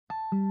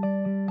Hello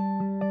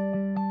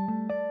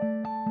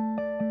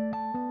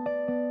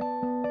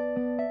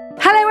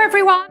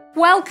everyone,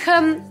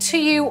 welcome to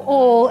you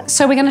all.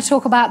 So we're going to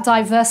talk about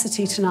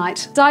diversity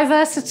tonight.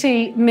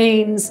 Diversity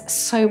means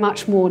so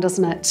much more,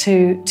 doesn't it,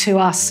 to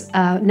us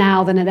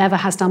now than it ever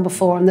has done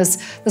before. And there's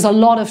a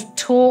lot of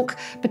talk,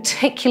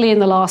 particularly in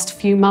the last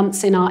few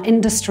months in our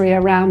industry,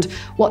 around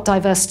what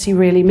diversity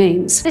really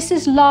means. This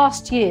is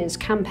last year's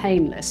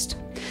campaign list.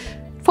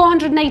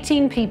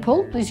 418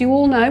 people, as you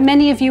all know,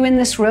 many of you in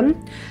this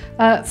room,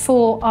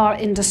 for our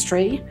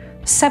industry,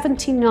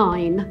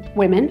 79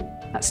 women.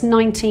 That's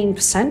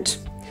 19%.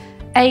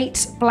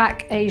 8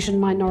 Black, Asian,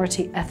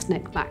 minority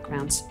ethnic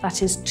backgrounds.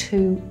 That is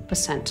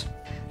 2%.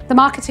 The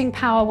Marketing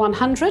Power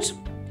 100, a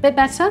bit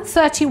better,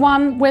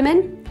 31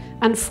 women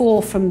and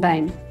 4 from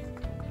Bain.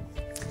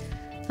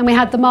 And we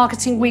had the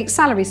Marketing Week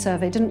salary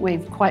survey, didn't we,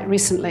 quite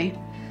recently.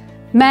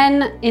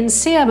 Men in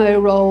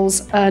CMO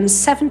roles earn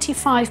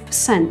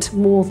 75%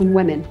 more than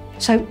women.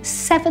 So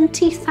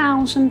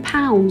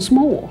 £70,000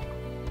 more.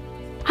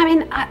 I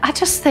mean, I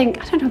just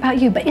think, I don't know about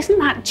you, but isn't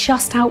that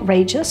just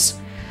outrageous?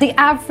 The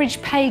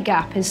average pay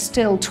gap is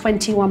still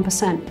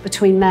 21%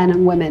 between men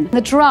and women. The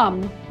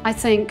Drum, I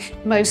think,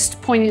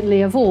 most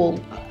poignantly of all,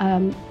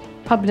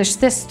 published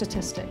this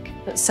statistic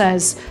that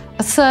says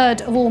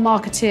 1/3 of all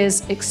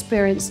marketeers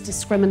experience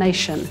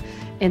discrimination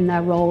in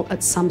their role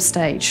at some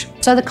stage.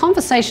 So the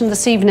conversation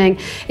this evening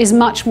is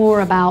much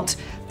more about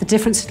the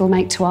difference it'll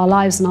make to our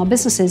lives and our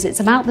businesses. It's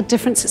about the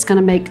difference it's going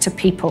to make to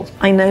people.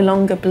 I no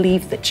longer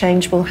believe that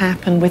change will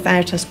happen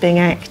without us being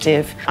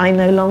active. I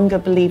no longer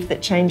believe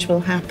that change will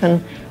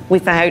happen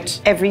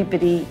without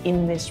everybody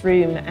in this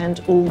room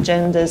and all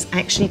genders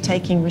actually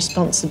taking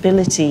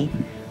responsibility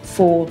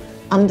for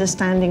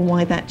understanding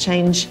why that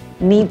change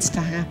needs to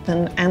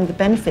happen and the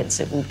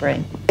benefits it will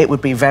bring. It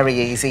would be very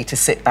easy to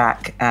sit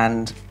back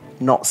and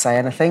not say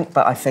anything,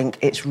 but I think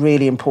it's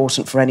really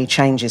important for any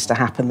changes to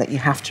happen that you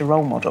have to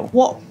role model.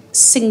 What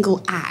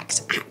single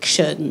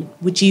action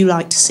would you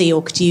like to see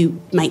or could you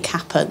make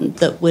happen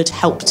that would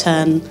help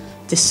turn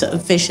this sort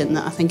of vision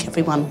that I think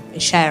everyone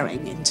is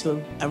sharing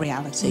into a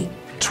reality?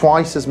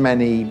 Twice as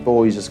many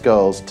boys as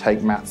girls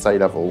take maths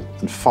A-level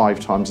and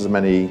 5 times as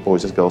many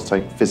boys as girls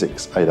take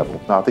physics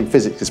A-level. Now, I think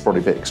physics is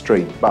probably a bit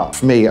extreme, but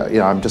for me,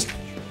 I'm just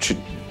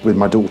with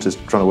my daughters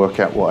trying to work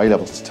out what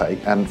A-levels to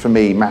take. And for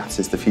me, maths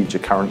is the future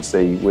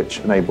currency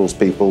which enables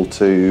people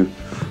to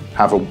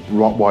have a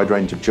wide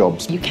range of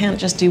jobs. You can't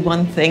just do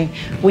one thing.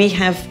 We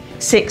have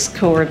 6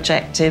 core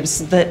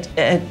objectives that,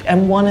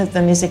 and one of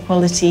them is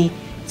equality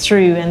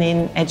through and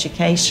in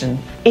education.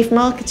 If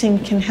marketing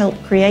can help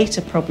create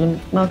a problem,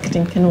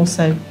 marketing can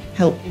also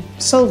help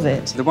solve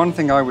it. The one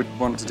thing I would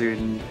want to do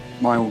in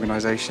my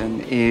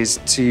organisation is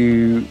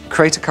to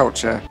create a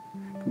culture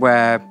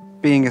where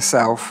being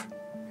yourself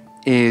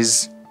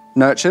is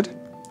nurtured,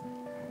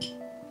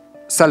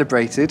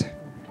 celebrated,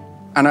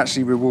 and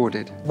actually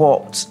rewarded.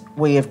 What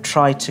we have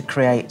tried to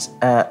create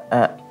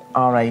at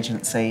our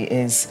agency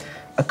is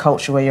a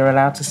culture where you're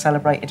allowed to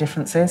celebrate your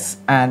differences,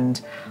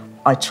 and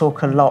I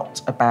talk a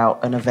lot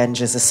about an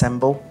Avengers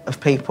Assemble of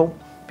people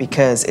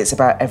because it's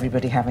about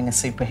everybody having a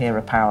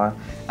superhero power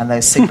and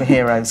those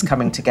superheroes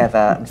coming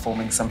together and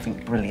forming something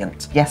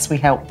brilliant. Yes, we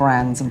help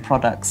brands and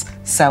products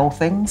sell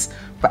things,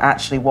 but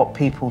actually what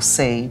people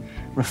see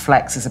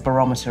reflects as a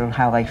barometer of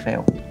how they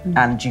feel.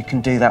 And you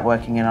can do that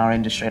working in our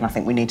industry, and I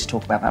think we need to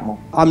talk about that more.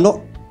 I'm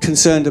not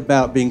concerned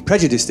about being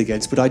prejudiced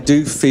against, but I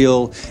do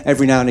feel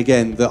every now and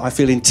again that I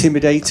feel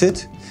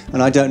intimidated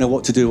and I don't know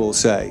what to do or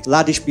say.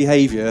 Laddish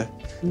behaviour,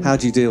 how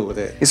do you deal with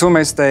it? It's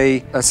almost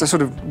a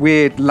sort of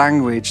weird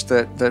language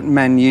that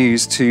men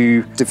use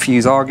to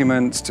diffuse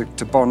arguments,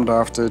 to bond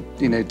after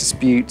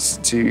disputes,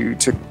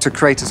 to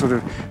create a sort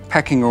of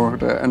pecking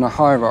order and a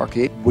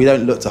hierarchy. We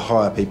don't look to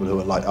hire people who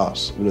are like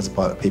us. We look to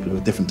hire people who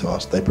are different to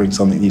us. They bring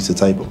something new to the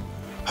table.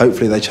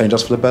 Hopefully they change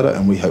us for the better,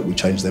 and we hope we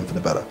change them for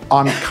the better.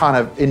 I'm kind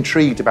of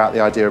intrigued about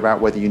the idea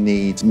about whether you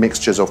need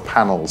mixtures of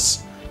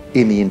panels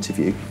in the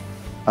interview.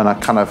 And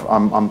I'm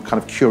kind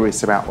of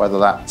curious about whether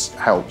that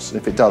helps.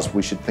 If it does,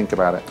 we should think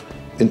about it.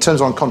 In terms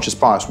of unconscious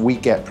bias, we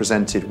get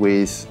presented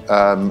with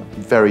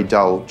very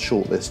dull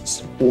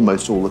shortlists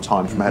almost all the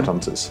time from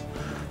headhunters.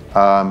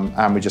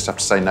 And we just have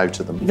to say no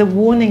to them. The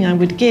warning I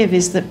would give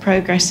is that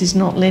progress is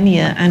not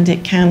linear and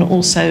it can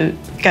also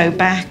go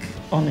back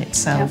on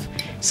itself. Yeah.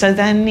 So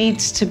there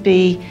needs to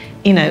be,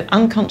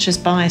 unconscious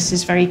bias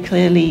is very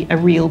clearly a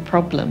real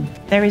problem.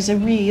 There is a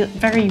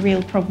very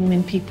real problem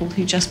in people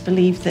who just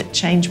believe that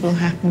change will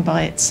happen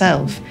by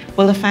itself.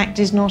 Well, the fact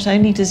is not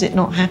only does it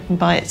not happen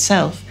by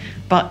itself,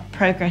 but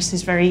progress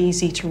is very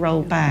easy to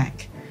roll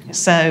back. Yeah.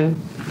 So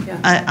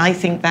yeah. I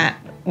think that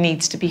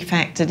needs to be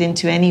factored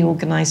into any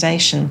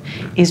organisation,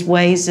 is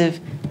ways of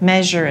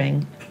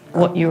measuring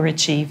what you're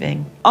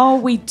achieving. Are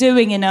we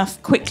doing enough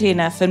quickly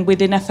enough and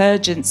with enough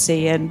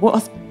urgency? And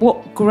what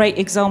great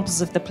examples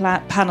of the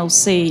panel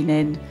seen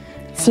in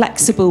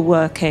flexible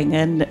working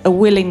and a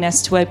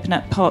willingness to open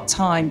up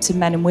part-time to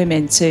men and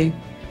women to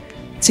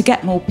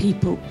get more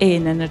people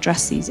in and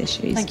address these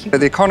issues. Thank you.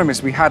 At The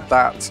Economist, we had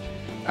that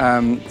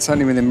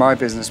certainly within my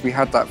business, we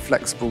had that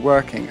flexible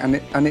working, and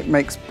it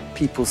makes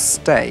people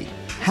stay.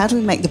 How do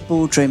we make the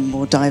boardroom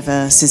more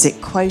diverse? Is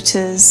it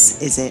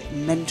quotas? Is it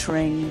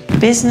mentoring?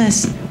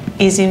 Business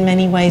is in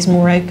many ways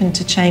more open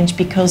to change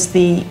because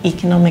the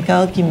economic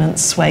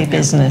arguments sway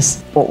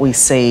business. What we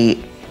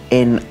see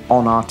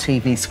on our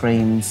TV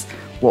screens,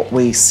 what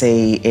we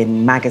see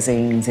in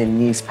magazines, in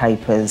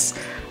newspapers,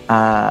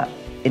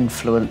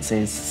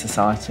 influences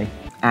society.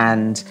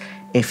 And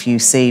if you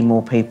see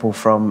more people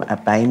from a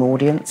BAME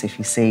audience, if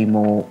you see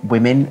more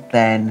women,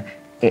 then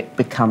it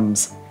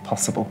becomes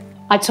possible.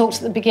 I talked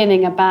at the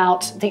beginning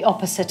about the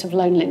opposite of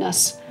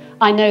loneliness.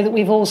 I know that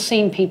we've all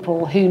seen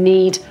people who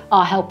need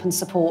our help and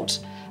support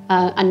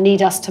and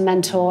need us to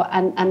mentor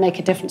and make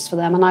a difference for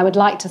them. And I would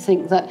like to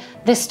think that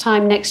this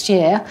time next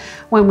year,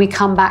 when we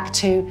come back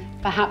to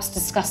perhaps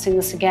discussing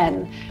this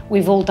again,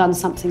 we've all done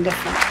something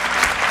different.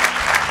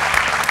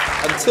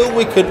 Until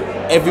we could,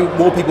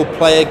 more people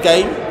play a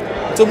game,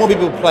 until more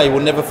people play, we'll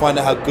never find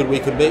out how good we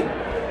can be.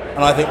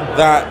 And I think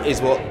that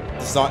is what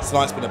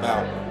tonight's been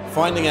about.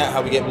 Finding out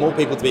how we get more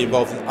people to be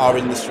involved in our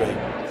industry,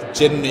 to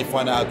genuinely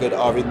find out how good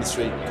our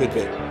industry could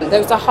be. There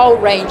was a whole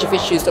range of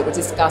issues that were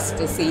discussed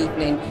this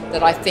evening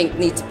that I think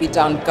need to be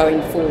done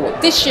going forward.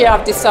 This year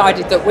I've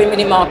decided that Women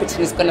in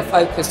Marketing is going to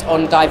focus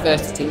on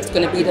diversity. It's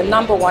going to be the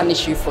 #1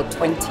 issue for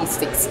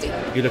 2060.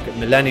 If you look at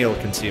millennial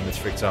consumers,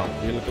 for example,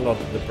 you look at a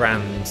lot of the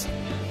brands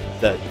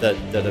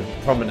that are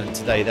prominent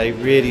today, they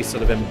really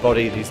sort of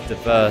embody these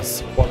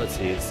diverse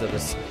qualities that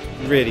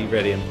are really,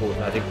 really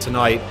important. I think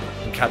tonight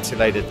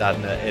encapsulated that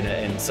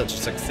in such a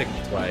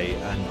succinct way,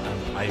 and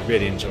I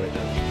really enjoyed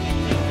it.